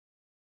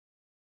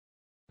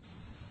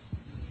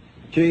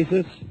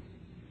Jesus,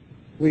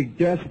 we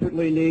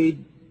desperately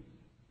need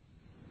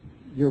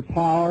your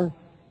power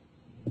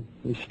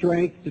and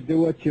strength to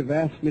do what you've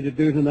asked me to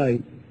do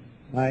tonight.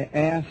 I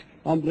ask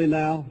humbly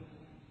now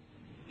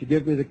to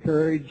give me the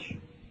courage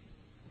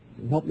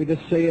and help me to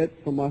say it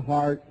from my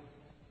heart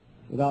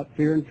without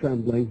fear and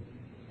trembling.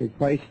 In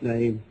Christ's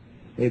name,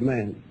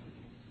 amen.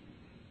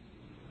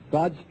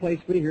 God's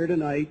placed me here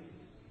tonight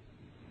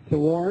to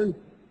warn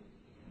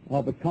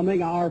of a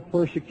coming hour of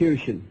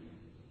persecution.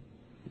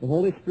 The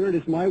Holy Spirit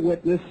is my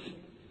witness.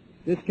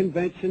 This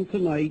convention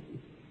tonight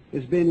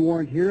is being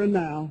warned here and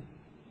now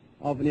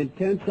of an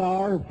intense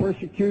hour of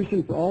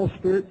persecution for all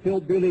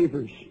Spirit-filled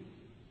believers.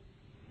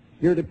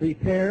 You're to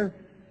prepare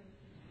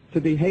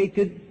to be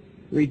hated,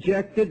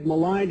 rejected,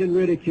 maligned, and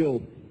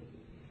ridiculed.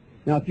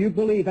 Now, if you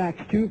believe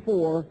Acts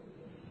 2:4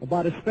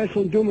 about a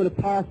special endowment of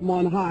power from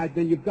on high,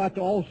 then you've got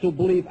to also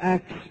believe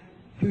Acts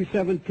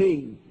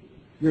 2:17.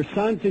 Your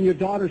sons and your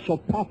daughters shall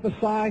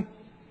prophesy,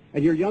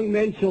 and your young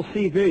men shall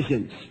see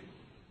visions.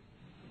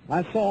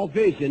 I saw a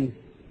vision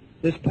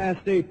this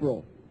past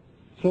April,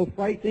 so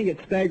frightening it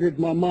staggered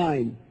my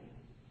mind.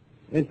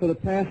 And for the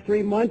past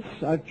 3 months,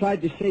 I've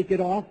tried to shake it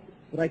off,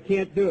 but I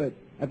can't do it.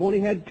 I've only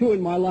had 2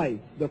 in my life.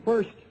 The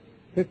first,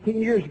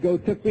 15 years ago,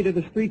 took me to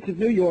the streets of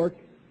New York,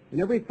 and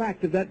every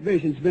fact of that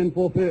vision's been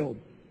fulfilled.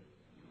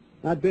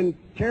 I've been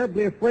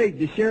terribly afraid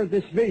to share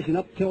this vision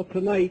up till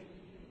tonight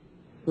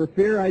for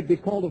fear I'd be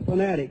called a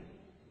fanatic.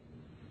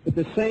 But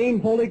the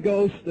same Holy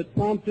Ghost that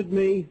prompted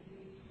me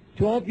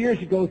 12 years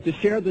ago to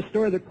share the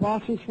story of the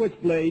cross and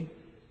switchblade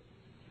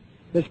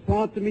has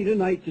prompted me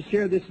tonight to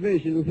share this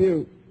vision with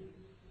you.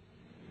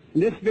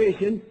 In this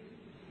vision,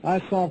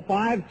 I saw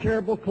 5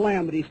 terrible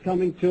calamities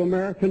coming to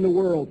America and the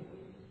world.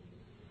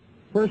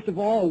 First of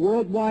all, a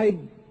worldwide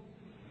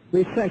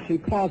recession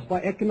caused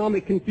by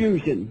economic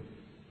confusion.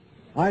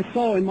 I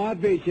saw in my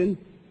vision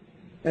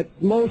at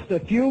most a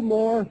few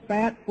more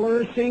fat,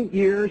 flourishing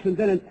years and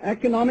then an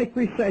economic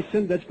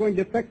recession that's going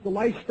to affect the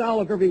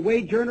lifestyle of every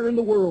wage earner in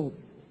the world.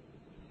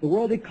 The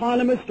world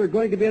economists are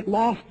going to be at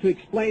loss to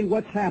explain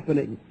what's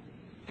happening.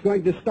 It's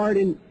going to start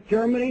in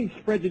Germany,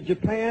 spread to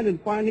Japan, and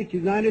finally to the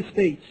United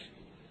States.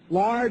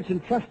 Large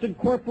and trusted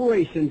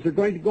corporations are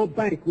going to go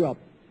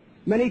bankrupt.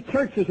 Many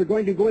churches are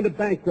going to go into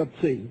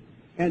bankruptcy.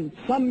 And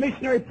some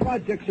missionary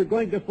projects are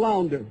going to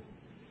flounder.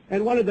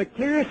 And one of the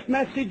clearest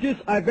messages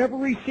I've ever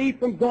received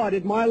from God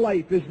in my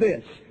life is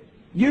this: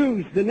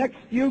 use the next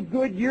few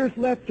good years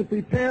left to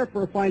prepare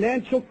for a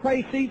financial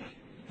crisis.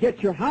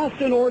 Get your house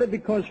in order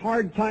because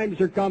hard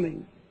times are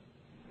coming.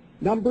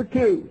 Number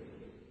 2,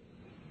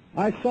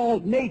 I saw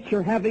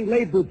nature having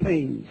labor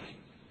pains,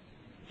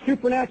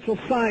 supernatural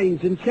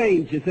signs and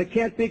changes that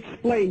can't be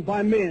explained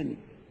by men.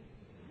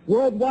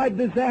 Worldwide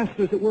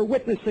disasters that we're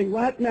witnessing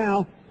right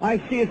now,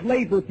 I see as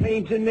labor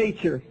pains in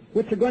nature,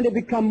 which are going to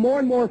become more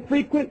and more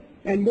frequent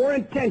and more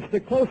intense the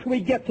closer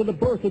we get to the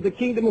birth of the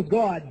kingdom of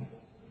God.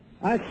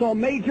 I saw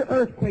major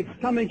earthquakes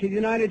coming to the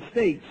United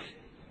States.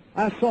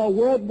 I saw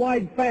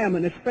worldwide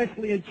famine,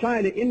 especially in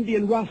China, India,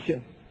 and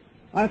Russia.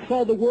 I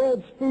saw the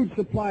world's food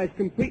supplies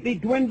completely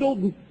dwindled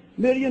and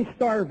millions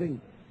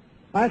starving.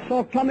 I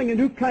saw coming a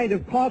new kind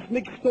of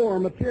cosmic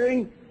storm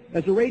appearing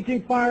as a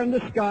raging fire in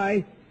the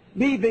sky,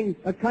 leaving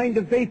a kind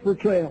of vapor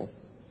trail.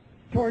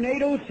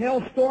 Tornadoes,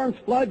 hailstorms,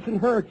 floods, and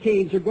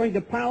hurricanes are going to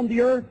pound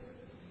the earth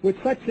with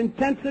such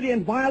intensity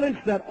and violence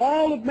that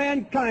all of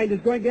mankind is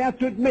going to have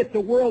to admit the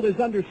world is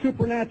under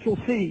supernatural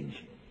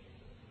siege.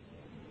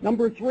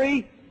 Number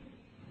 3,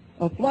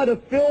 a flood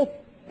of filth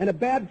and a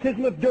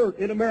baptism of dirt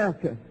in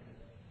America.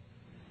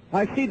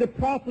 I see the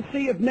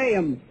prophecy of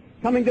Nahum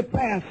coming to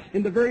pass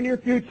in the very near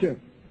future.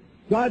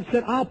 God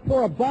said, I'll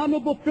pour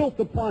abominable filth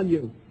upon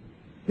you.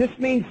 This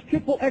means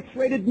triple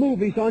X-rated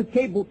movies on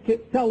cable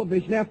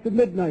television after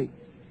midnight.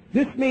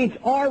 This means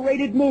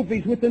R-rated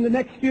movies within the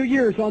next few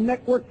years on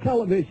network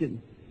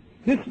television.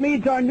 This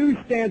means our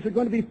newsstands are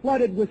going to be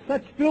flooded with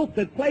such filth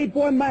that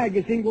Playboy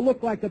magazine will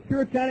look like a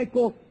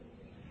puritanical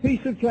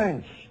piece of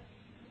trash.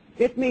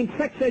 It means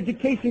sex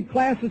education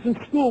classes in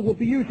school will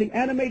be using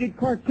animated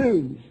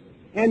cartoons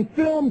and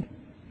filmed,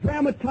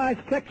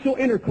 dramatized sexual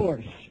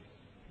intercourse.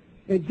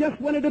 And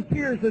just when it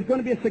appears there's going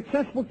to be a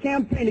successful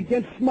campaign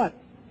against smut,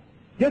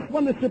 just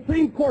when the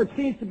Supreme Court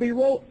seems to be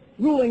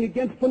ruling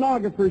against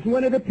pornographers, and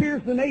when it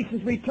appears the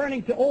nation's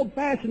returning to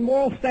old-fashioned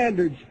moral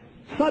standards,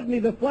 suddenly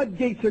the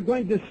floodgates are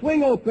going to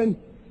swing open,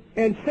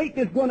 and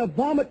Satan is going to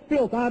vomit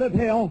filth out of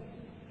hell,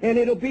 and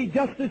it'll be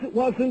just as it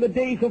was in the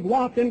days of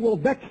Lot, and will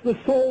vex the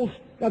souls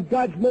of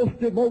God's most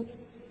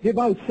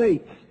devout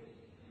saints.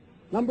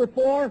 Number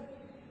 4,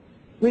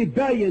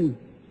 rebellion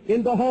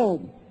in the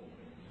home.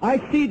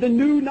 I see the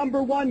new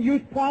number 1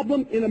 youth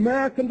problem in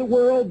America and the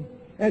world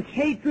as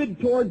hatred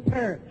toward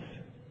parents.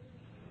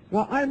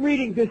 Now, I'm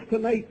reading this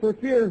tonight for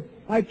fear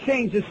I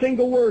change a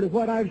single word of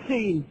what I've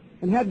seen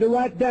and had to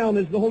write down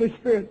as the Holy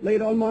Spirit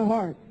laid on my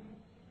heart.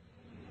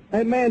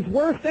 A man's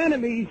worst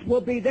enemies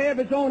will be they of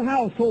his own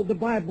household, the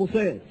Bible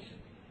says.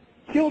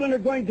 Children are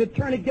going to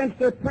turn against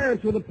their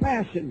parents with a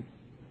passion.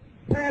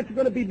 Parents are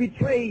going to be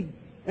betrayed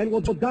and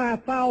will die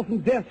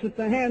 1,000 deaths at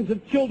the hands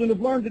of children who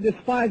have learned to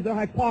despise their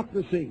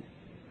hypocrisy.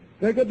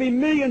 There are going to be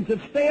millions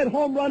of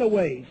stay-at-home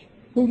runaways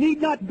who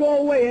need not go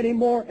away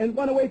anymore and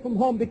run away from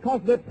home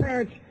because their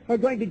parents are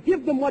going to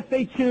give them what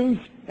they choose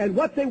and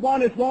what they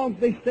want as long as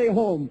they stay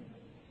home.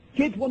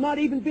 Kids will not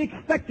even be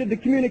expected to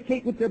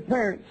communicate with their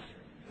parents.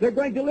 They're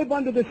going to live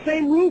under the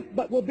same roof,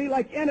 but will be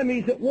like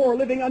enemies at war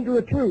living under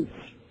a truce.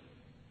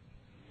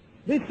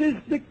 This is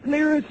the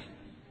clearest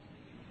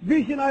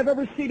vision I've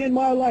ever seen in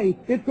my life.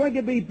 It's going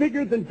to be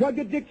bigger than drug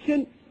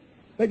addiction,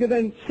 bigger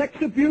than sex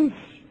abuse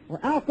or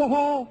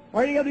alcohol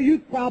or any other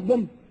youth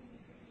problem.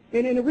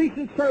 And in a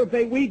recent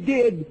survey we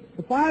did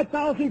for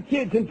 5,000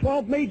 kids in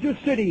 12 major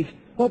cities,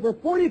 over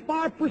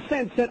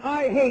 45% said,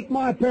 "I hate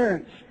my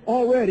parents"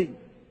 already.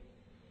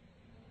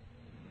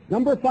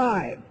 Number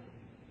 5,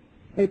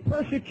 a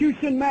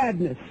persecution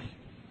madness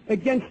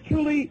against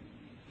truly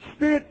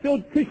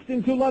Spirit-filled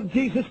Christians who love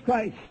Jesus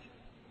Christ.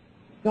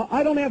 Now,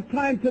 I don't have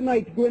time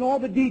tonight to go in all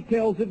the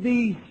details of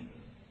these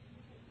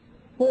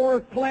 4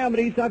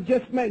 calamities I've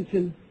just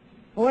mentioned.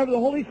 However, the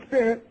Holy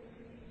Spirit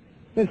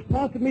has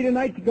prompted me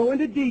tonight to go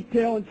into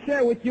detail and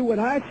share with you what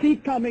I see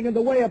coming in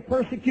the way of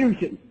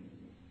persecution.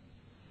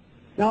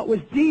 Now, it was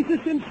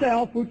Jesus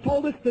himself who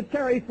told us to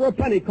tarry for a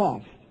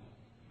Pentecost.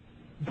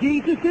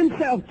 Jesus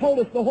himself told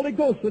us the Holy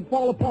Ghost would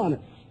fall upon us.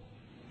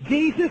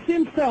 Jesus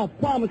himself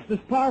promised us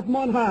power from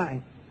on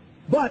high.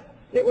 But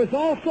it was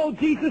also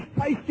Jesus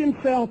Christ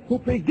himself who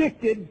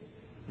predicted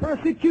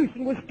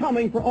persecution was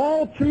coming for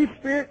all true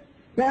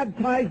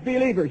Spirit-baptized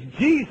believers.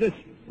 Jesus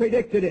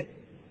predicted it.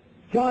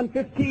 John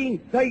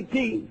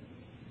 15:18.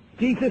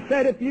 Jesus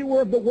said, "If you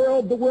were of the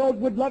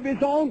world would love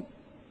his own.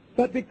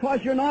 But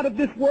because you're not of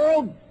this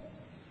world,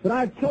 but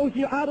I've chosen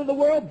you out of the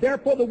world,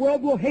 therefore the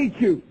world will hate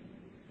you.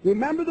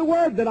 Remember the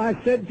word that I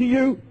said to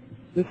you,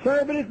 the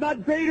servant is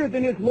not greater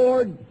than his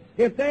Lord.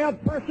 If they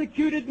have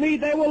persecuted me,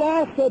 they will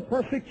also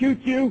persecute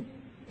you.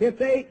 If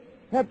they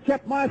have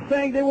kept my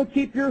saying, they will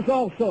keep yours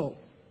also."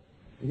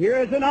 Here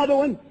is another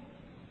one.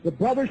 "The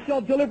brother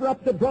shall deliver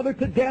up the brother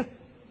to death,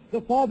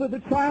 the father the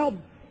child.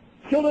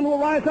 Children will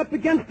rise up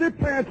against their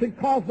parents and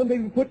cause them to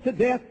be put to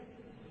death.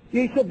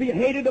 Ye shall be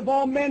hated of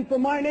all men for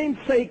my name's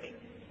sake,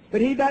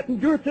 but he that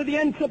endureth to the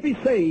end shall be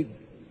saved.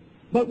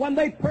 But when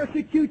they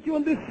persecute you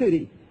in this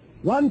city,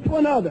 run to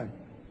another,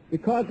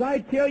 because I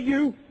tell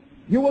you,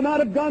 you will not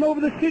have gone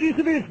over the cities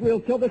of Israel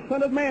till the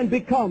Son of Man be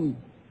come.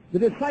 The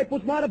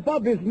disciple's not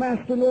above his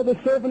master, nor the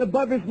servant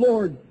above his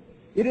Lord.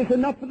 It is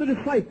enough for the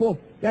disciple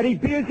that he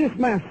be as his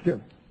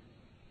master."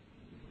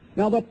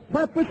 Now, the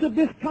purpose of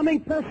this coming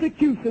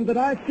persecution that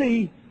I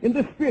see in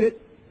the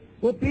Spirit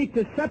will be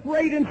to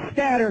separate and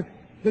scatter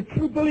the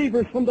true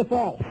believers from the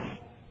false.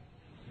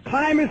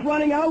 Time is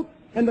running out,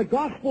 and the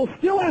gospel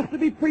still has to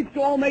be preached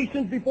to all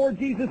nations before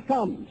Jesus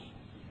comes.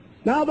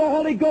 Now the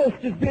Holy Ghost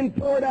has been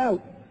poured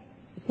out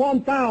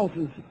upon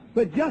thousands,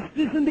 but just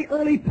as in the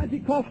early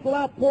Pentecostal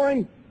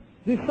outpouring,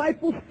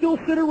 disciples still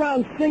sit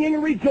around singing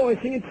and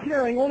rejoicing and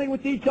sharing only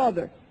with each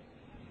other.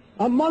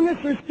 Among us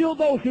are still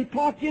those who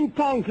talk in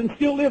tongues and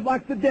still live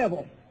like the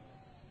devil.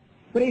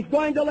 But he's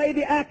going to lay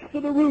the axe to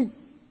the root.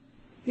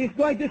 He's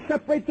going to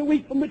separate the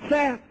wheat from the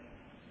chaff.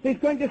 He's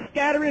going to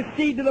scatter his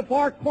seed to the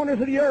far corners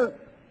of the earth.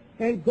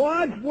 And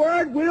God's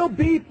word will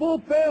be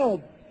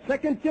fulfilled.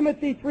 2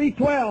 Timothy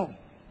 3:12.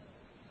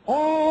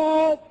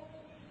 All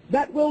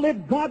that will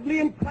live godly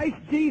in Christ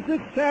Jesus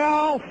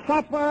shall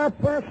suffer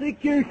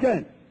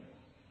persecution.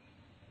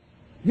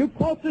 You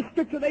quote the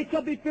scripture, "They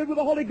shall be filled with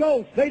the Holy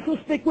Ghost. They shall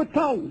speak with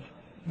tongues."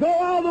 Go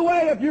all the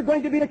way if you're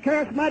going to be the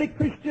charismatic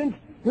Christians.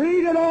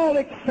 Read it all,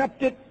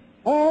 accept it.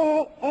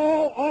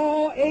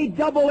 All,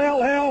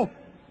 A-double-L-L.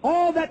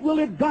 All that will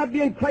live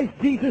godly in Christ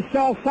Jesus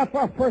shall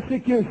suffer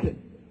persecution.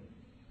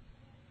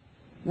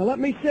 Now let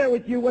me share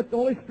with you what the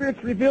Holy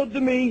Spirit's revealed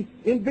to me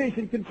in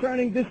vision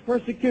concerning this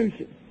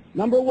persecution.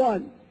 Number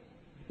 1,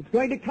 it's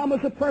going to come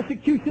as a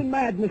persecution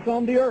madness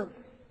on the earth.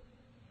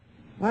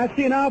 I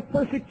see now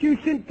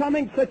persecution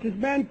coming such as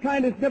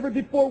mankind has never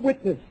before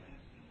witnessed.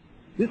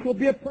 This will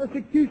be a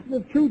persecution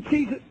of true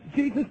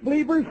Jesus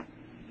believers,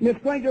 and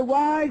it's going to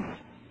rise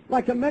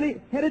like a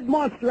many-headed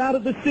monster out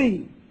of the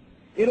sea.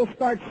 It'll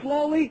start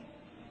slowly,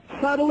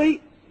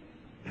 subtly,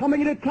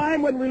 coming at a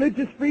time when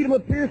religious freedom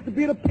appears to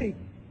be at a peak.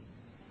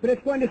 But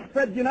it's going to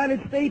spread the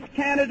United States,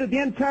 Canada, the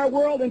entire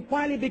world, and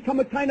finally become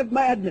a kind of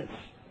madness.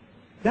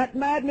 That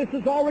madness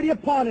is already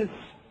upon us.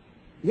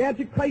 The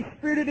Antichrist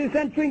spirit is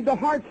entering the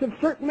hearts of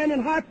certain men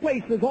in high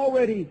places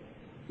already.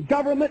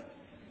 Government,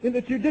 in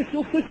the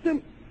judicial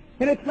system,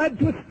 and it's led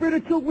to a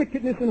spiritual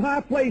wickedness in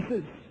high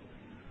places.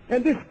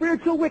 And this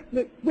spiritual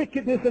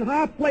wickedness in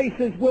high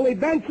places will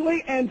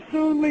eventually and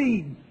soon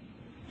lead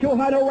to an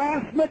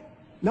harassment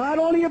not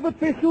only of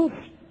officials,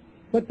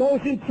 but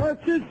those in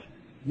churches,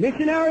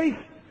 missionaries,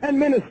 and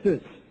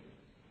ministers.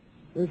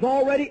 There's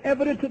already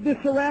evidence of this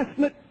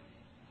harassment.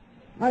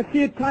 I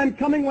see a time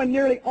coming when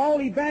nearly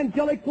all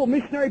evangelical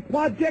missionary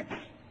projects,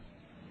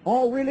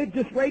 all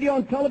religious radio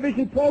and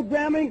television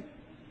programming,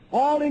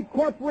 all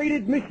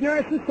incorporated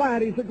missionary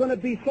societies are going to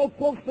be so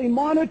closely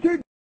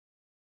monitored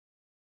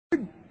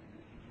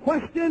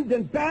questioned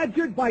and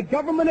badgered by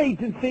government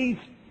agencies,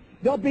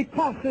 they'll be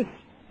cautious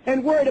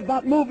and worried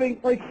about moving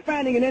or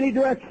expanding in any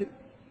direction.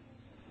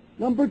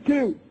 Number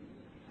two,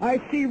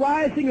 I see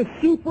rising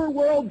a super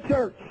world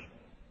church.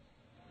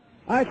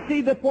 I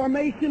see the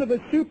formation of a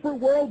super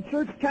world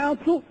church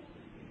council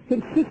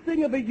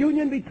consisting of a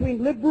union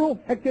between liberal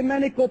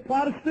ecumenical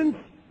Protestants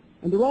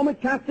and the Roman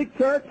Catholic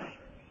Church,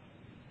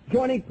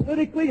 joining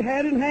politically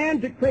hand in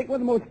hand to create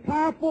one of the most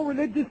powerful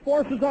religious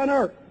forces on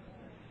earth.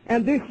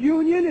 And this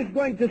union is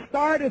going to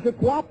start as a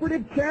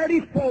cooperative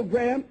charities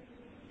program,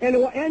 and it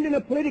will end in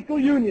a political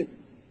union.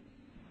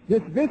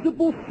 This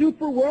visible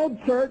super world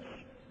church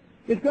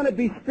is going to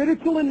be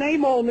spiritual in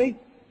name only,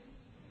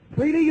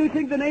 freely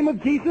using the name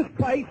of Jesus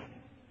Christ,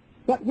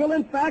 but will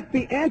in fact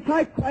be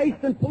anti-Christ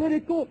and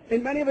political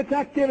in many of its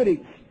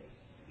activities.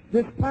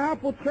 This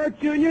powerful church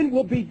union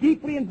will be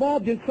deeply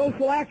involved in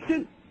social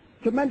action,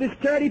 tremendous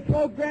charity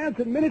programs,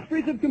 and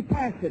ministries of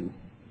compassion.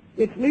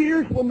 Its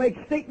leaders will make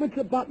statements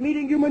about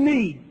meeting human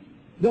need.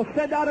 They'll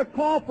send out a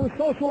call for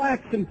social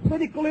action,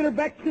 political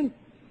intervention,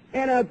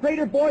 and a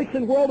greater voice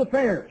in world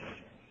affairs.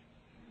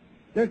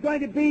 There's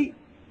going to be,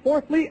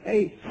 fourthly,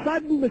 a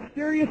sudden,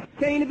 mysterious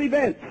chain of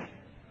events.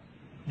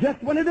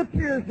 Just when it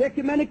appears the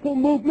ecumenical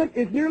movement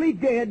is nearly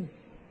dead,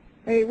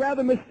 a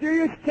rather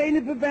mysterious chain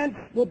of events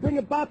will bring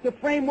about the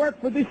framework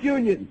for this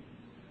union.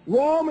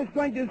 Rome is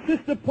going to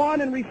insist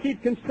upon and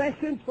receive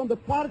concessions from the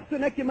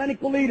Protestant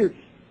ecumenical leaders.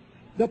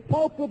 The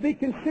Pope will be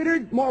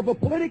considered more of a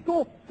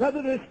political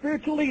rather than a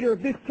spiritual leader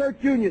of this church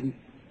union.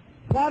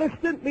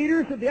 Protestant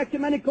leaders of the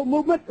ecumenical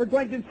movement are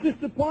going to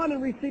insist upon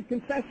and receive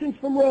concessions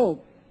from Rome.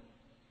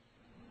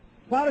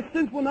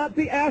 Protestants will not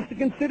be asked to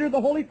consider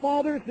the Holy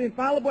Father as the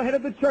infallible head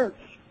of the church.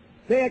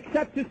 They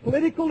accept his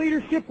political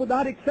leadership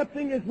without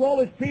accepting his role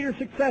as Peter's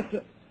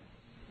successor.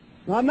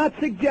 Now, I'm not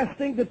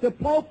suggesting that the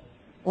Pope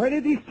or any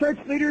of these church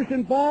leaders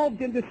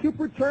involved in the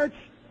super church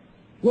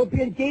will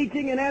be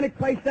engaging in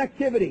Antichrist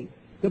activity.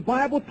 The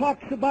Bible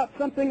talks about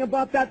something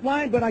about that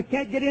line, but I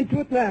can't get into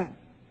it now.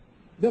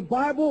 The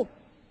Bible,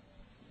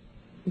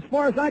 as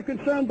far as I'm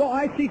concerned, though,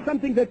 I see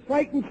something that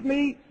frightens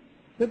me,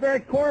 the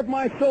very core of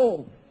my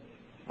soul.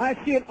 I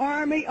see an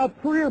army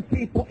of career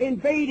people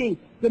invading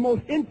the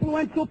most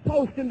influential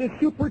post in this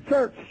super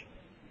church.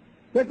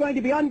 They're going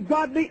to be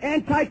ungodly,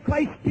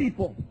 anti-Christ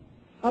people,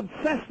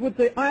 obsessed with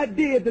the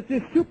idea that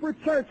this super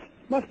church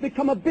must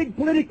become a big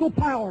political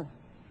power,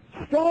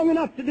 strong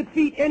enough to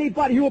defeat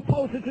anybody who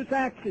opposes its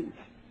actions.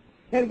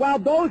 And while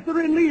those that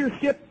are in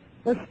leadership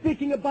are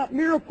speaking about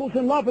miracles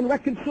and love and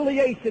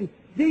reconciliation,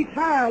 these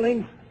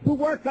hirelings who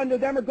work under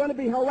them are going to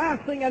be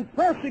harassing and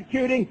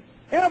persecuting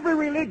every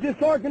religious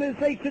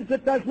organization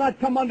that does not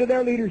come under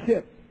their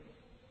leadership.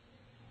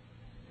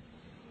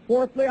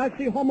 Fourthly, I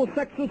see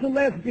homosexuals and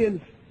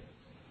lesbians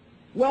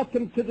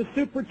welcome to the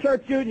super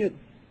church union.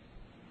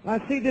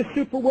 I see this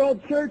super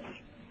world church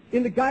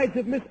in the guise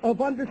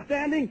of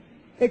understanding,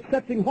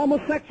 accepting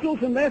homosexuals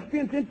and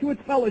lesbians into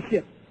its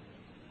fellowship.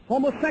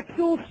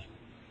 Homosexual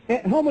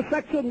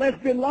and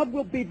lesbian love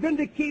will be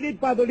vindicated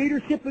by the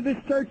leadership of this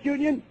church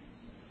union.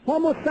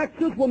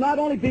 Homosexuals will not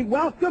only be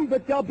welcomed,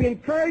 but they'll be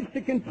encouraged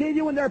to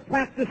continue in their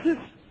practices.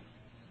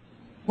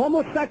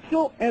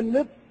 Homosexual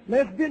and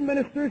lesbian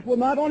ministers will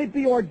not only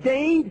be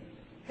ordained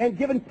and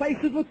given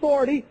places of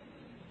authority,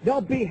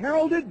 they'll be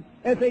heralded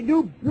as a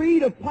new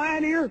breed of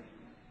pioneer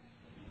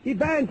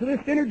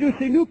evangelists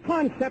introducing new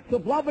concepts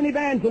of love and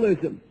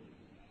evangelism.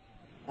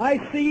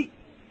 I see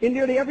in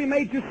nearly every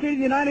major city in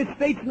the United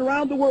States and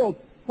around the world,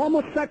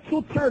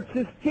 homosexual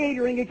churches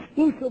catering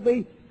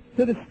exclusively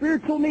to the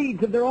spiritual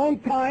needs of their own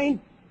kind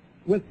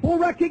with full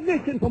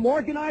recognition from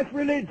organized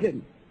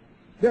religion.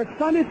 Their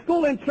Sunday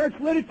school and church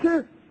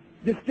literature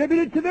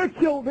distributed to their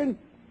children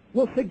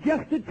will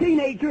suggest to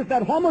teenagers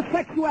that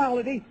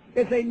homosexuality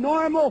is a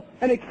normal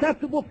and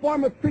acceptable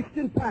form of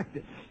Christian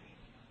practice.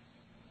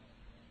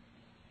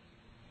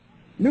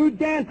 New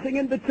dancing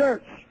in the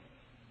church.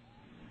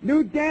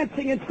 New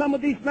dancing in some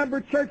of these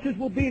member churches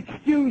will be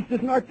excused as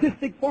an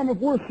artistic form of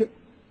worship.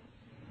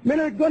 Men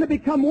are going to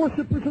become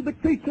worshipers of the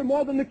creature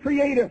more than the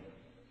Creator.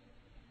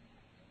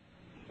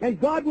 And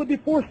God will be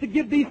forced to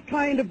give these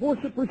kind of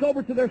worshipers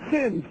over to their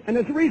sins. And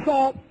as a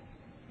result,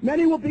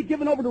 many will be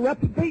given over to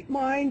reprobate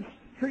minds,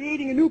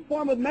 creating a new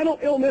form of mental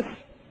illness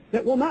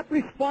that will not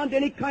respond to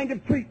any kind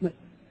of treatment.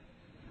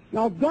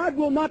 Now, God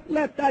will not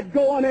let that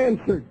go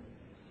unanswered.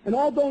 And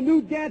although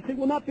new dancing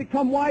will not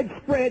become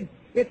widespread,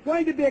 it's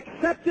going to be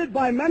accepted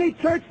by many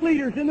church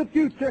leaders in the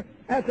future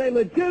as a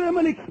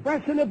legitimate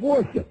expression of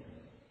worship.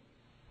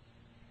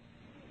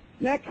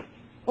 Next,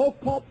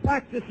 occult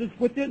practices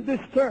within this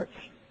church.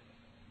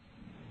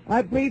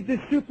 I believe this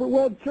super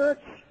world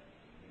church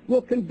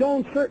will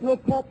condone certain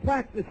occult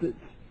practices.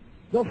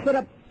 They'll set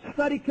up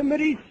study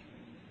committees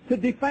to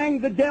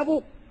defang the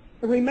devil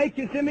and remake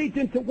his image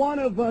into one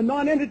of a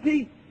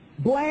non-entity,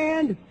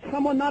 bland,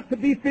 someone not to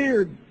be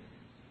feared.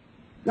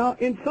 Now,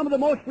 in some of the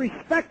most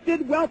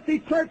respected, wealthy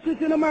churches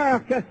in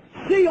America,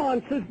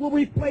 seances will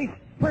replace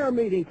prayer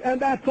meetings,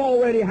 and that's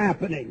already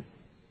happening.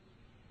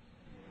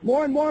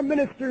 More and more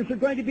ministers are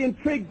going to be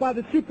intrigued by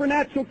the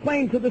supernatural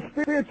claims of the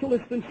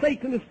spiritualist and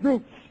Satanist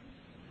groups.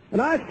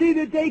 And I see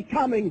the day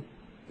coming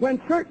when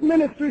certain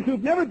ministers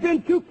who've never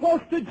been too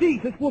close to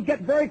Jesus will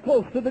get very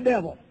close to the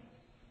devil.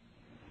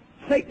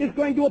 Satan is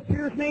going to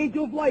appear as an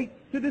angel of light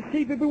to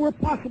deceive if it were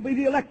possibly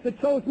the elect, the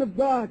chosen of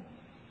God.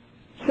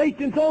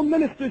 Satan's own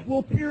ministers will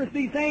appear as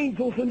these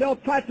angels, and they'll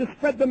try to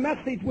spread the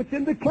message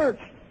within the church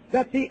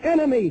that the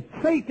enemy,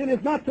 Satan,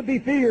 is not to be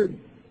feared.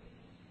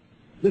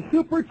 The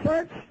super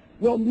church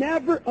will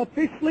never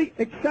officially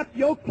accept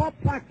the occult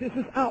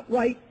practices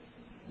outright,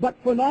 but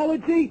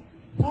phrenology,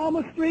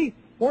 palmistry,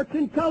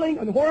 fortune-telling,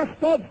 and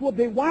horoscopes will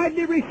be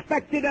widely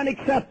respected and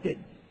accepted.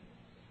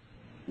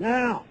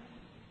 Now,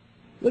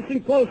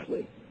 listen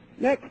closely.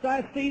 Next,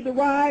 I see the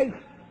rise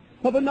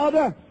of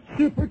another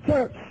super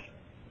church,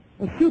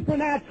 a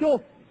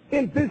supernatural,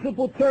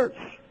 invisible church,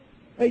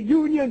 a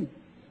union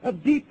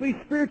of deeply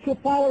spiritual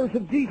followers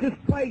of Jesus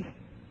Christ,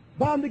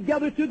 bound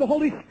together through the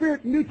Holy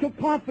Spirit, mutual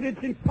confidence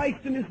in Christ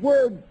and His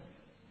Word.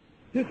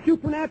 This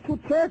supernatural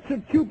church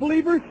of true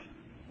believers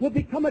will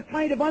become a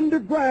kind of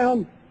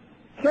underground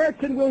church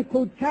and will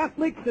include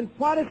Catholics and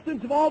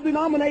Protestants of all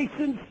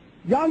denominations,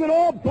 young and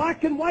old,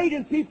 black and white,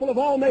 and people of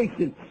all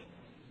nations.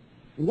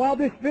 And while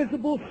this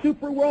visible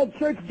super world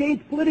church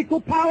gains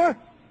political power,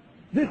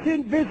 this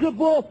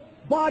invisible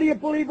body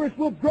of believers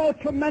will grow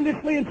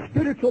tremendously in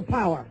spiritual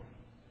power.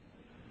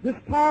 This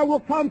power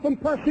will come from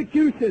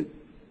persecution.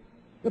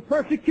 The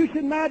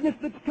persecution madness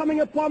that's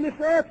coming upon this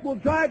earth will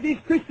drive these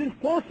Christians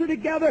closer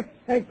together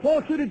and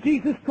closer to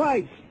Jesus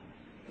Christ.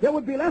 There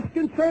would be less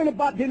concern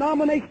about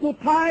denominational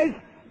ties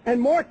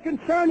and more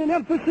concern and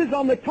emphasis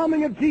on the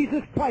coming of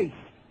Jesus Christ.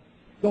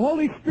 The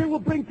Holy Spirit will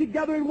bring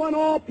together in one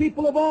all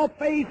people of all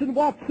faiths and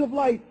walks of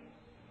life.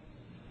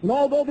 And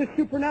although this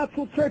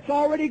supernatural church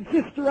already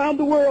exists around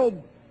the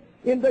world,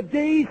 in the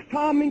days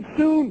coming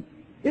soon,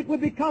 it will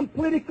become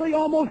politically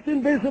almost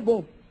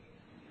invisible.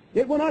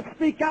 It will not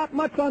speak out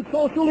much on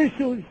social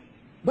issues,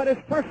 but as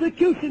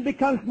persecution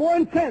becomes more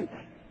intense,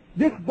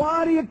 this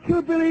body of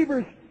true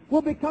believers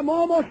will become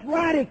almost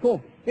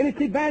radical in its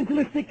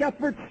evangelistic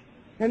efforts,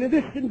 and in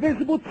this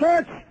invisible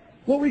church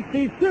will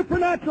receive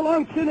supernatural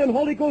unction and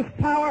Holy Ghost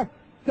power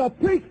to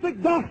preach the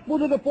gospel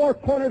to the four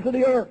corners of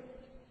the earth.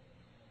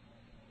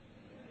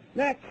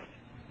 Next,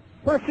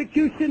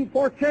 persecution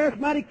for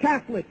charismatic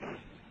Catholics.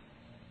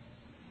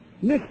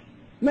 And this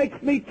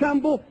makes me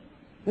tremble,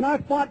 and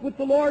I've fought with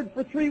the Lord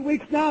for 3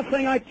 weeks now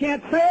saying I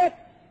can't say it.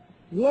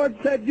 The Lord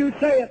said, you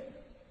say it.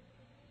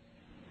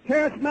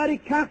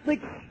 Charismatic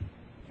Catholics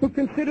who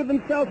consider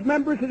themselves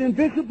members of the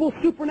invisible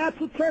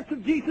supernatural church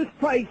of Jesus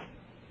Christ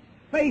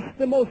face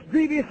the most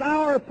grievous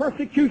hour of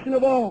persecution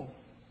of all.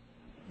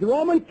 The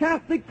Roman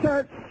Catholic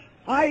Church,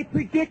 I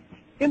predict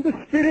in the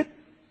Spirit,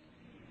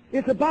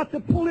 is about to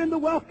pull in the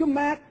welcome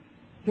mat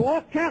to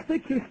all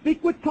Catholics who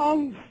speak with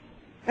tongues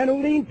and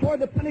who lean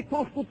toward the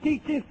Pentecostal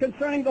teachings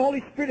concerning the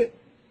Holy Spirit.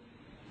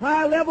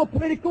 High-level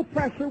political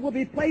pressure will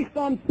be placed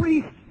on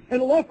priests at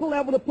a local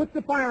level to put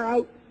the fire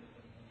out.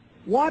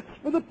 Watch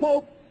for the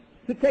Pope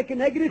to take a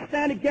negative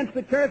stand against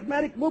the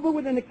charismatic movement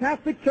within the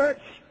Catholic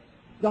Church.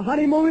 The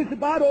honeymoon is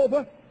about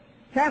over.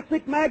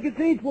 Catholic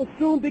magazines will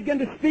soon begin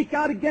to speak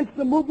out against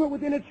the movement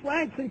within its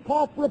ranks and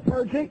call for a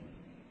purging.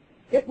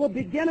 It will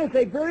begin as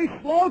a very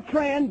slow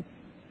trend,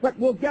 but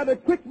will gather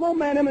quick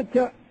momentum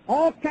until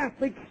all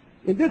Catholics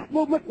in this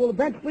movement will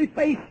eventually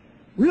face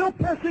real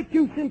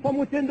persecution from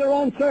within their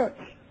own church.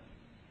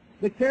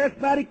 The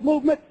charismatic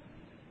movement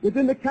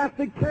within the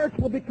Catholic Church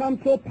will become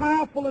so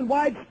powerful and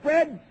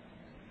widespread,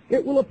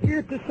 it will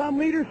appear to some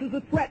leaders as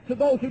a threat to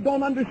those who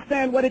don't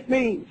understand what it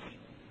means.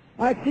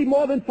 I see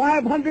more than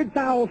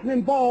 500,000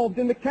 involved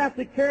in the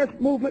Catholic charismatic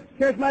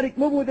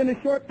movement within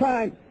a short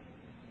time.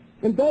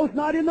 And those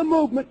not in the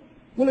movement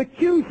will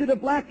accuse it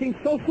of lacking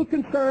social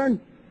concern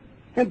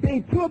and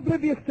being too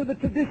oblivious to the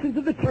traditions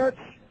of the church.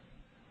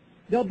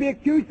 They'll be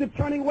accused of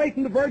turning away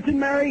from the Virgin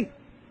Mary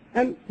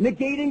and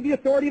negating the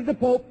authority of the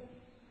Pope.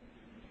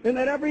 And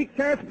that every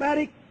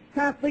charismatic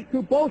Catholic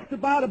who boasts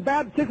about a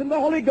baptism of the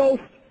Holy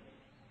Ghost,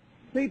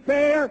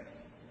 prepare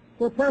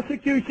for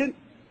persecution.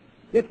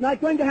 It's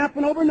not going to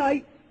happen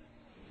overnight,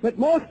 but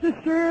most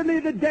assuredly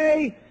the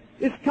day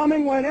is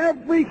coming when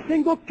every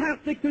single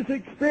Catholic who's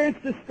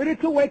experienced a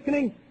spiritual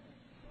awakening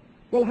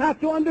will have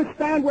to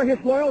understand where his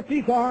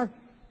loyalties are.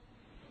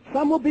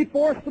 Some will be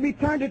forced to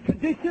return to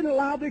tradition and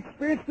allow the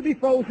experience to be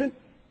frozen.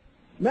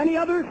 Many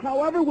others,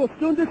 however, will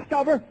soon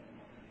discover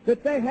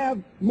that they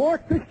have more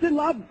Christian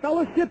love,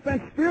 fellowship,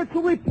 and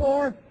spiritual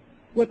rapport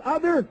with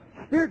other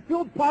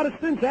Spirit-filled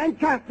Protestants and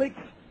Catholics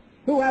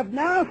who have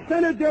now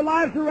centered their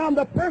lives around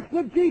the person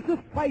of Jesus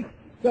Christ,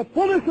 the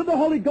fullness of the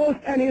Holy Ghost,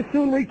 and His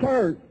soon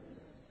return.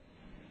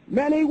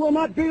 Many will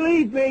not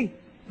believe me,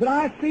 but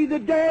I see the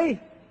day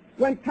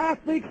when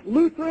Catholics,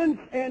 Lutherans,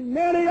 and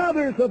many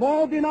others of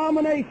all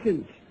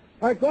denominations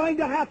are going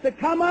to have to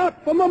come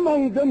out from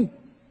among them.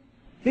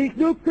 These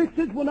new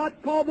Christians will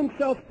not call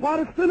themselves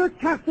Protestant or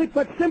Catholic,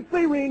 but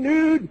simply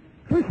renewed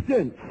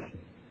Christians.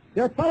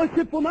 Their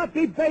fellowship will not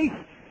be based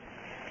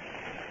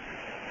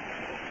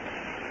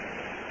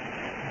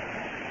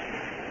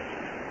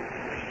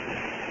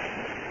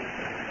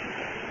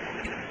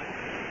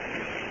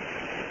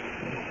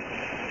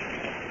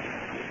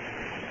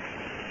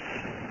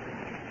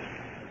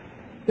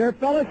Their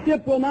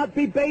fellowship will not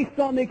be based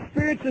on the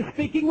experience of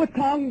speaking with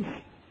tongues,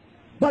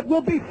 but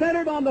will be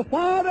centered on the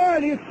Father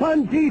and His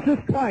Son, Jesus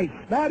Christ.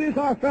 That is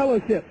our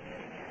fellowship.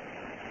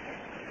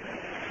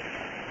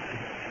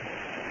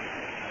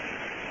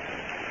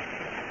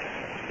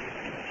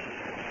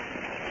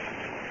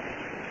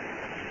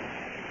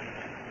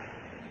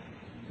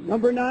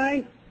 Number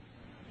 9,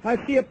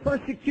 I see a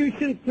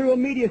persecution through a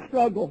media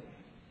struggle.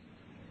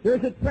 There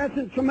is at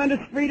present tremendous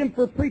freedom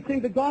for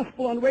preaching the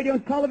gospel on radio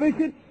and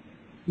television.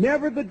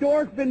 Never the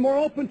door's been more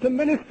open to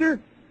minister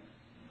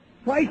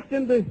Christ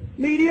in the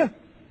media.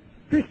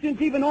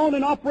 Christians even own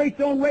and operate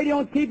their own radio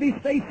and TV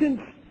stations.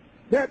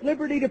 They're at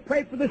liberty to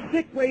pray for the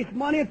sick, raise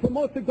money, and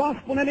promote the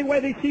gospel in any way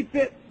they see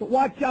fit. But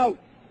watch out.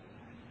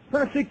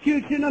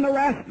 Persecution and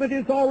harassment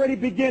is already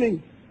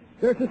beginning.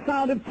 There's a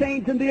sound of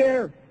change in the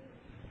air.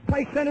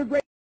 Christ-centered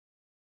radio.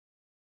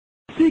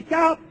 Seek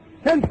out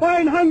and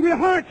find hungry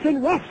hearts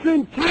in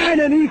Russia,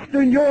 China, and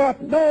Eastern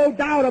Europe. No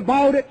doubt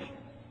about it.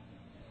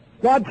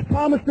 God's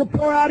promised to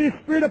pour out His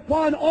Spirit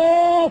upon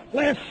all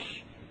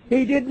flesh.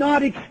 He did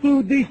not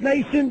exclude these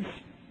nations.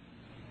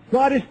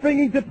 God is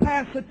bringing to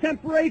pass a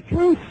temporary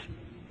truce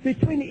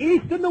between the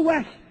East and the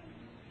West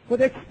for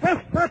the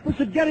express purpose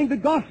of getting the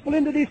gospel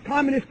into these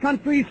communist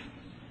countries.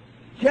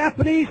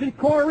 Japanese and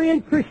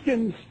Korean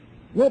Christians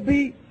will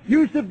be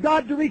used of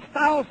God to reach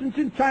thousands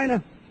in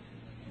China.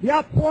 The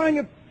outpouring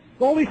of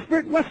the Holy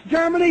Spirit in West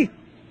Germany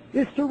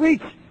is to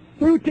reach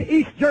through to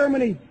East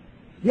Germany.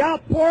 The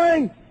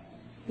outpouring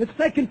that's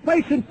taking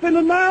place in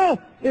Finland now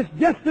is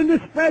destined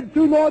to spread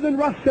through northern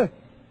Russia.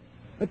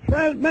 A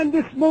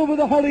tremendous move of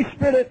the Holy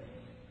Spirit.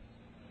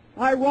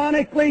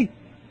 Ironically,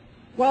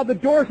 while the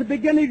doors are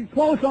beginning to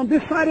close on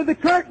this side of the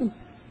curtain,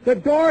 the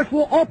doors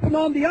will open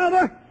on the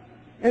other,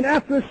 and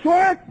after a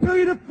short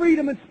period of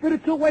freedom and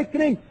spiritual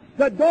awakening,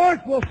 the doors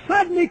will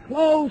suddenly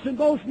close and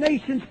those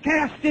nations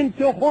cast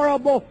into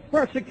horrible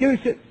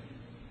persecution.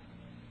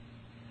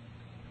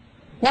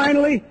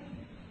 Finally,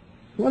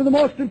 one of the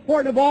most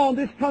important of all, and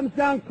this comes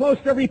down close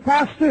to every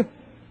pastor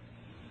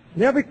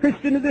and every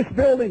Christian in this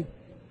building,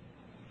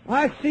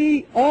 I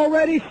see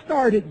already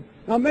started.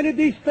 Now, many of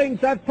these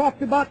things I've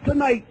talked about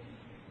tonight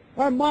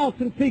are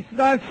mountain peaks that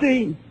I've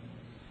seen.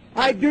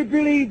 I do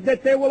believe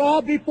that they will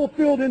all be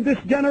fulfilled in this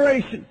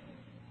generation.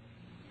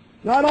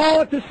 Not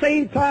all at the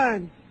same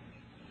time.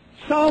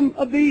 Some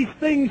of these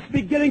things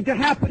beginning to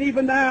happen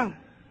even now.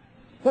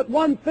 But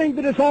one thing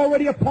that is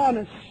already upon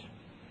us,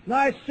 and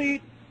I see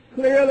it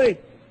clearly,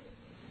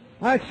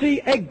 I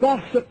see a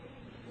gossip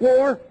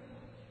war.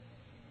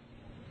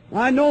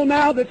 I know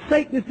now that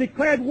Satan has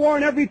declared war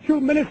on every true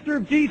minister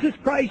of Jesus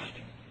Christ.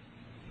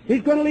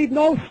 He's going to leave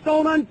no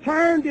stone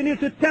unturned in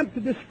his attempt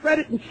to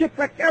discredit and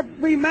shipwreck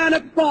every man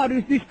of God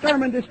who's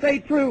determined to stay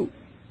true.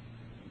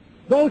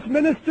 Those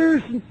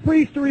ministers and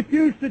priests who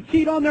refuse to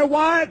cheat on their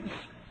wives,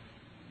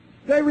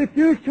 they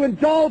refuse to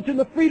indulge in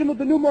the freedom of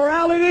the new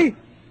morality,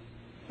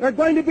 they're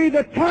going to be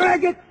the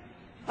target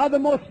of the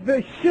most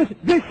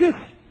vicious,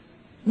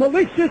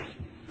 malicious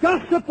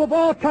gossip of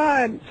all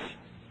times.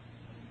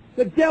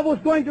 The devil is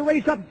going to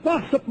raise up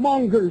gossip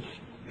mongers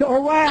to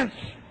harass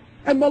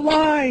and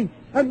malign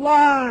and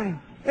lie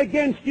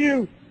against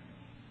you.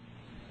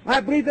 I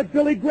believe that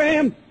Billy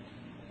Graham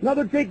and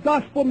other great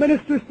gospel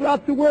ministers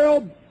throughout the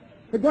world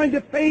are going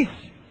to face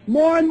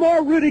more and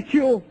more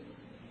ridicule,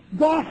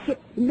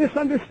 gossip, and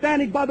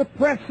misunderstanding by the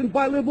press and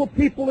by liberal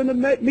people in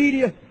the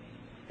media.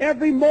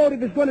 Every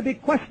motive is going to be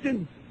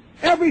questioned.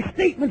 Every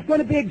statement is going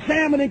to be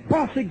examined and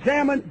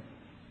cross-examined.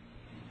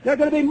 They're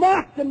going to be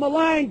mocked and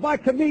maligned by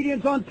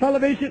comedians on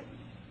television.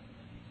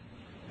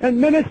 And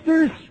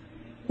ministers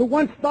who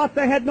once thought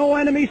they had no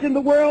enemies in the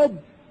world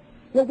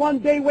will one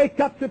day wake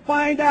up to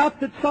find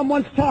out that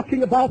someone's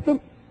talking about them.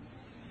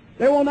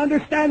 They won't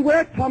understand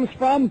where it comes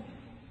from.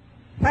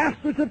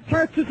 Pastors of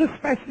churches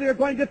especially are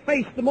going to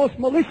face the most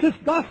malicious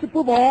gossip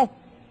of all.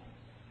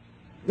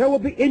 There will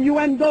be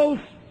innuendos,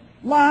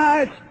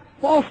 lies,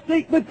 false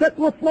statements that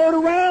will float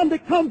around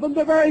that come from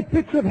the very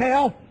pits of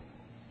hell.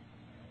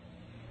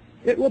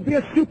 It will be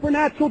a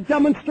supernatural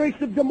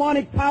demonstration of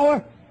demonic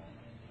power.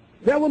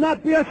 There will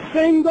not be a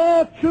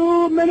single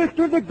true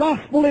minister of the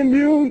gospel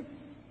immune.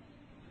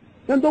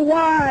 And the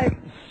wives,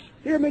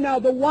 hear me now,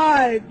 the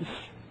wives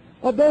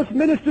of those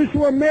ministers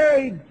who are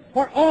married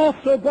are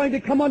also going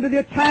to come under the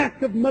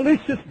attack of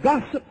malicious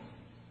gossip.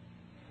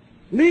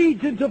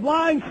 Legions of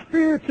lying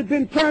spirits have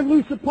been turned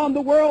loose upon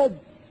the world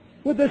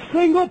with the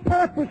single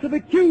purpose of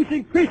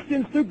accusing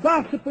Christians through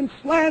gossip and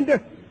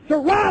slander to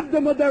rob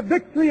them of their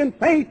victory and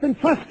faith and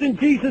trust in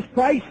Jesus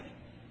Christ.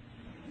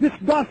 This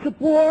gossip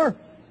war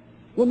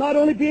will not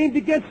only be aimed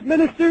against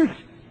ministers,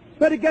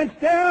 but against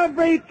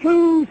every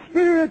true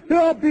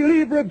spirit-filled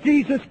believer of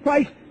Jesus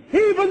Christ.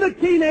 Even the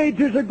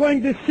teenagers are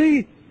going to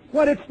see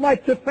what it's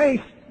like to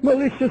face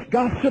malicious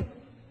gossip.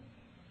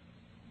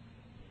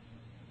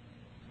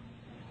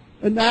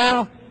 And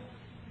now,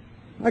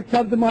 I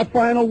come to my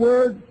final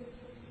word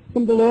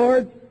from the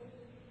Lord.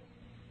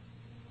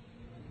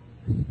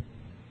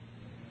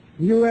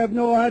 You have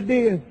no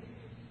idea.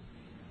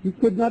 You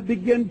could not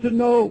begin to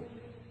know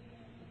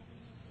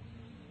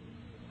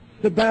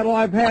the battle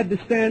I've had to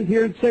stand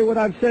here and say what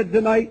I've said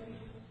tonight.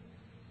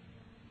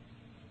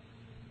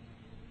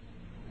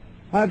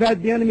 I've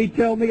had the enemy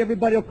tell me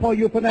everybody will call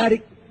you a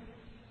fanatic.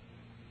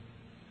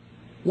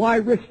 Why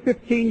risk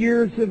 15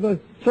 years of a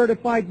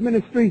certified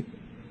ministry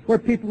where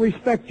people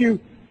respect you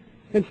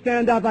and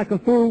stand out like a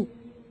fool?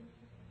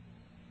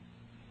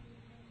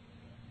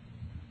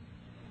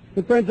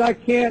 But friends, I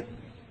can't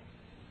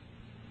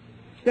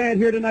stand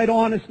here tonight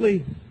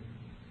honestly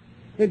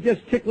and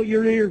just tickle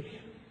your ears.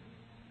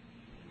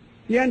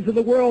 The ends of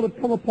the world have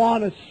come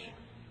upon us.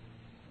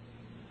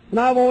 And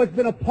I've always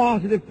been a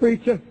positive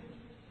preacher.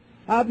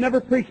 I've never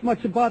preached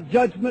much about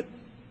judgment.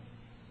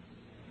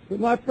 But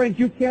my friends,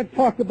 you can't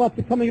talk about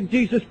the coming of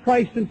Jesus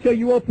Christ until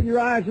you open your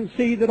eyes and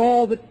see that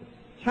all that's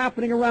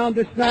happening around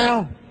us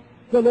now,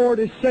 the Lord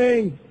is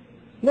saying,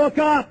 look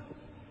up.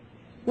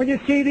 When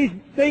you see these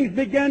things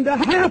begin to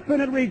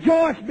happen, and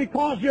rejoice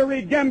because your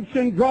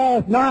redemption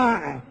draws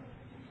nigh.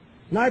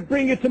 And I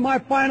bring you to my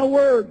final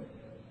word.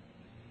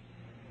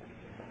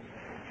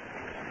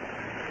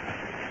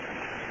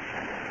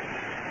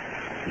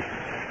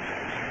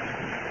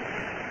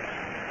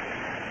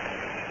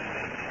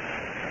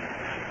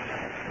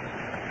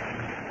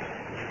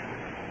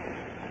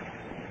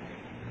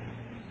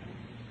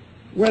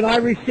 When I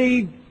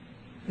received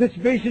this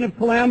vision of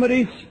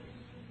calamities,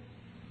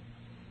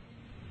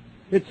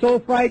 it so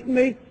frightened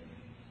me.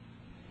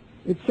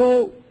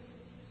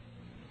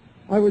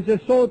 I was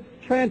just so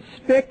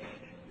transfixed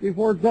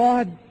before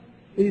God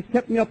that He's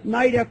kept me up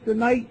night after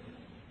night.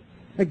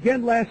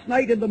 Again last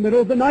night in the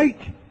middle of the night.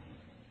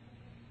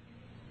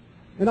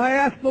 And I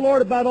asked the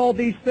Lord about all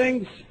these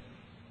things.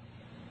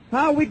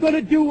 How are we going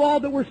to do all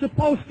that we're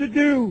supposed to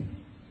do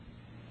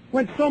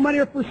when so many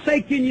are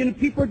forsaking you and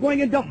people are going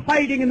into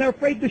hiding and they're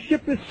afraid the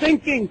ship is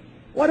sinking?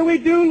 What do we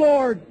do,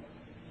 Lord?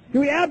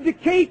 Do we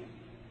abdicate?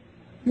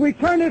 Do we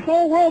turn this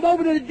whole world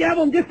over to the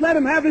devil and just let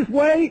him have his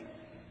way?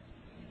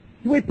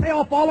 Do we pay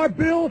off all our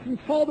bills and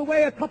sold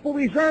away a couple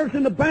reserves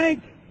in the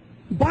bank,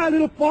 buy a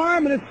little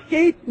farm and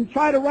escape and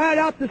try to ride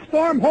out the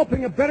storm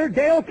hoping a better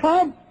day will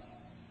come?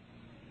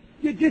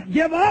 You just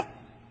give up?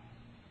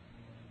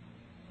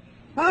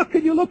 How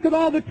can you look at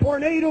all the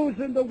tornadoes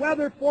and the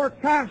weather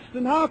forecasts,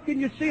 and how can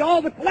you see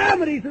all the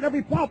calamities that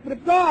every prophet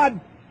of God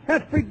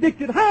has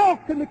predicted? How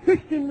can the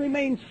Christian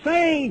remain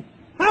sane?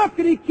 How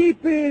can he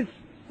keep his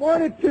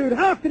fortitude?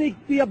 How can he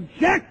be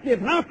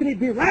objective? How can he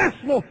be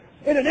rational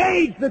in an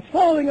age that's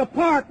falling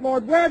apart?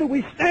 Lord, where do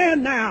we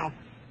stand now?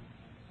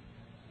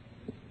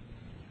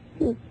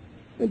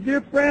 And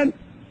dear friend,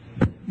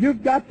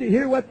 you've got to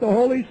hear what the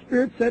Holy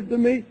Spirit said to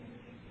me.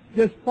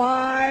 Just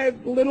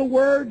 5 little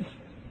words,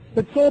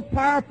 but so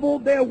powerful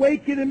they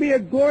awakened in me a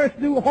glorious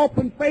new hope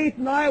and faith,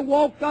 and I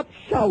woke up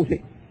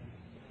shouting.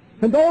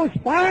 And those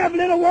 5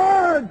 little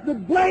words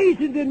that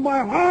blazoned in my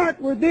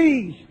heart were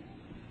these: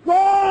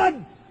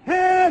 God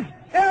has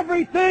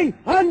everything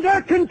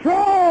under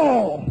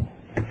control.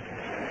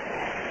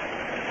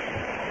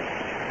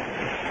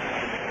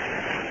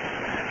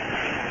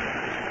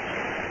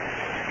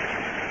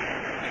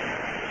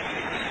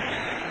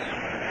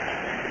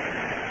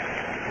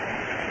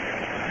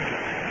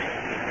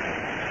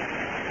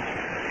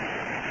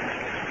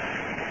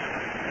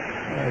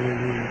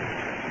 Hallelujah.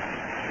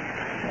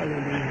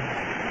 Hallelujah.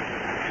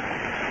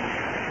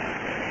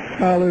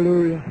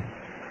 Hallelujah.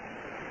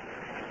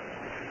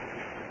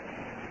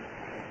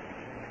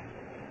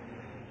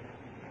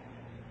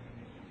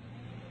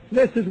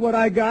 This is what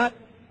I got.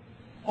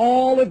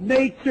 All of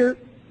nature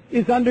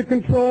is under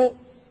control.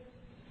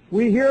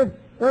 We hear of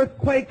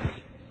earthquakes,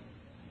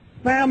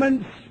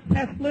 famines,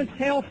 pestilence,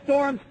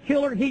 hailstorms,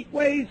 killer heat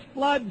waves,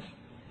 floods.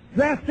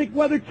 Drastic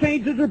weather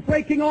changes are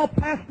breaking all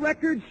past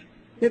records.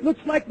 It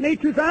looks like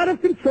nature's out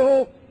of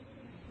control,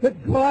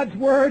 but God's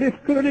Word has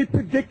clearly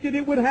predicted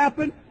it would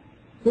happen.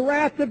 The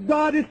wrath of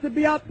God is to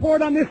be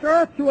outpoured on this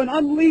earth through an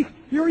unleashed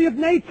fury of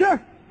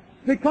nature,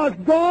 because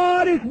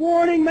God is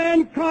warning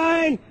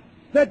mankind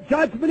that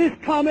judgment is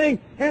coming,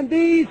 and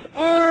these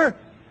are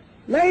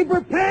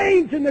labor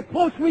pains, and the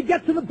closer we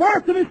get to the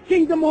birth of His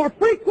kingdom, more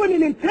frequent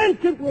and intense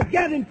it will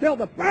get until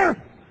the birth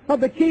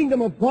of the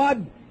kingdom of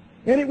God.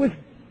 And it was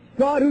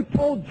God who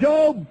told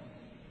Job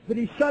that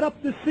He shut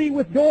up the sea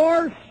with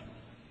doors.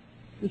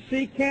 The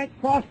sea can't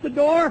cross the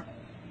door.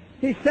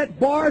 He set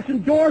bars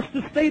and doors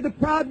to stay the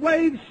proud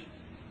waves.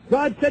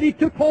 God said He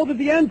took hold of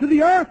the ends of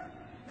the earth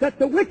that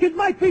the wicked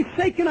might be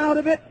shaken out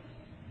of it.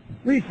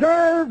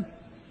 Reserved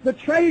the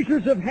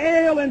treasures of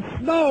hail and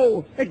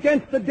snow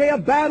against the day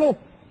of battle.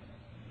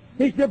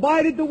 He's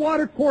divided the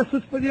water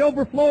courses for the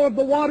overflow of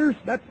the waters.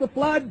 That's the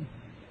flood.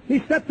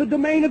 He set the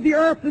domain of the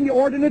earth and the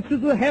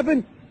ordinances of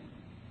heaven.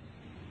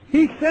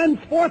 He sends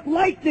forth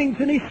lightnings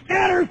and He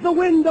scatters the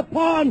wind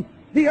upon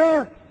the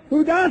earth.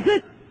 Who does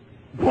it?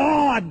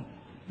 God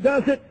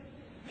does it.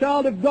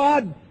 Child of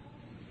God,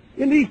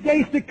 in these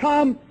days to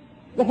come,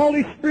 the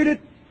Holy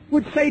Spirit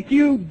would say to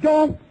you,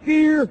 don't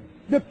fear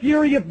the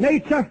fury of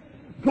nature.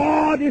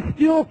 God is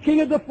still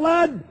King of the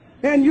flood.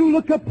 And you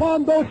look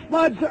upon those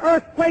floods,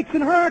 earthquakes,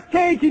 and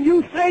hurricanes, and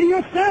you say to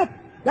yourself,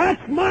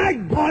 That's my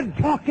God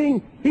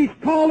talking. He's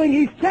calling,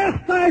 he's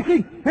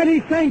chastising, and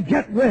he's saying,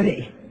 get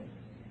ready.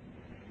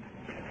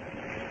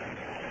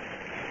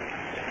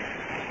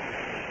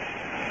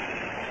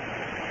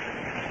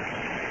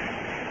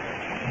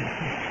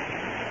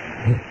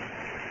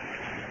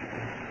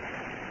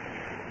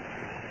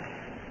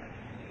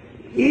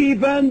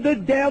 Even the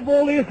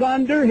devil is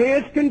under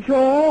his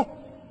control.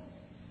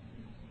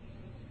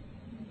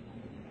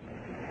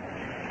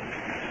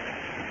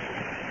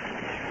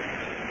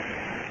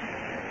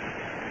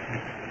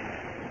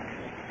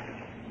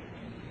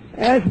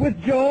 As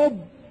with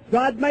Job,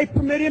 God may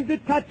permit him to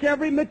touch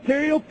every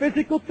material,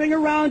 physical thing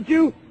around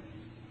you,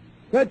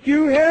 but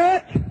you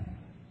hear it.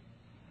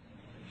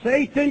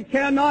 Satan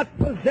cannot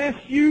possess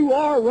you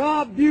or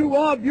rob you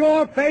of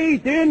your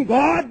faith in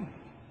God.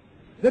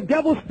 The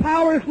devil's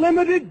power is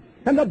limited,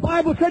 and the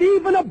Bible said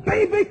even a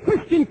baby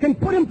Christian can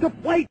put him to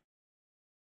flight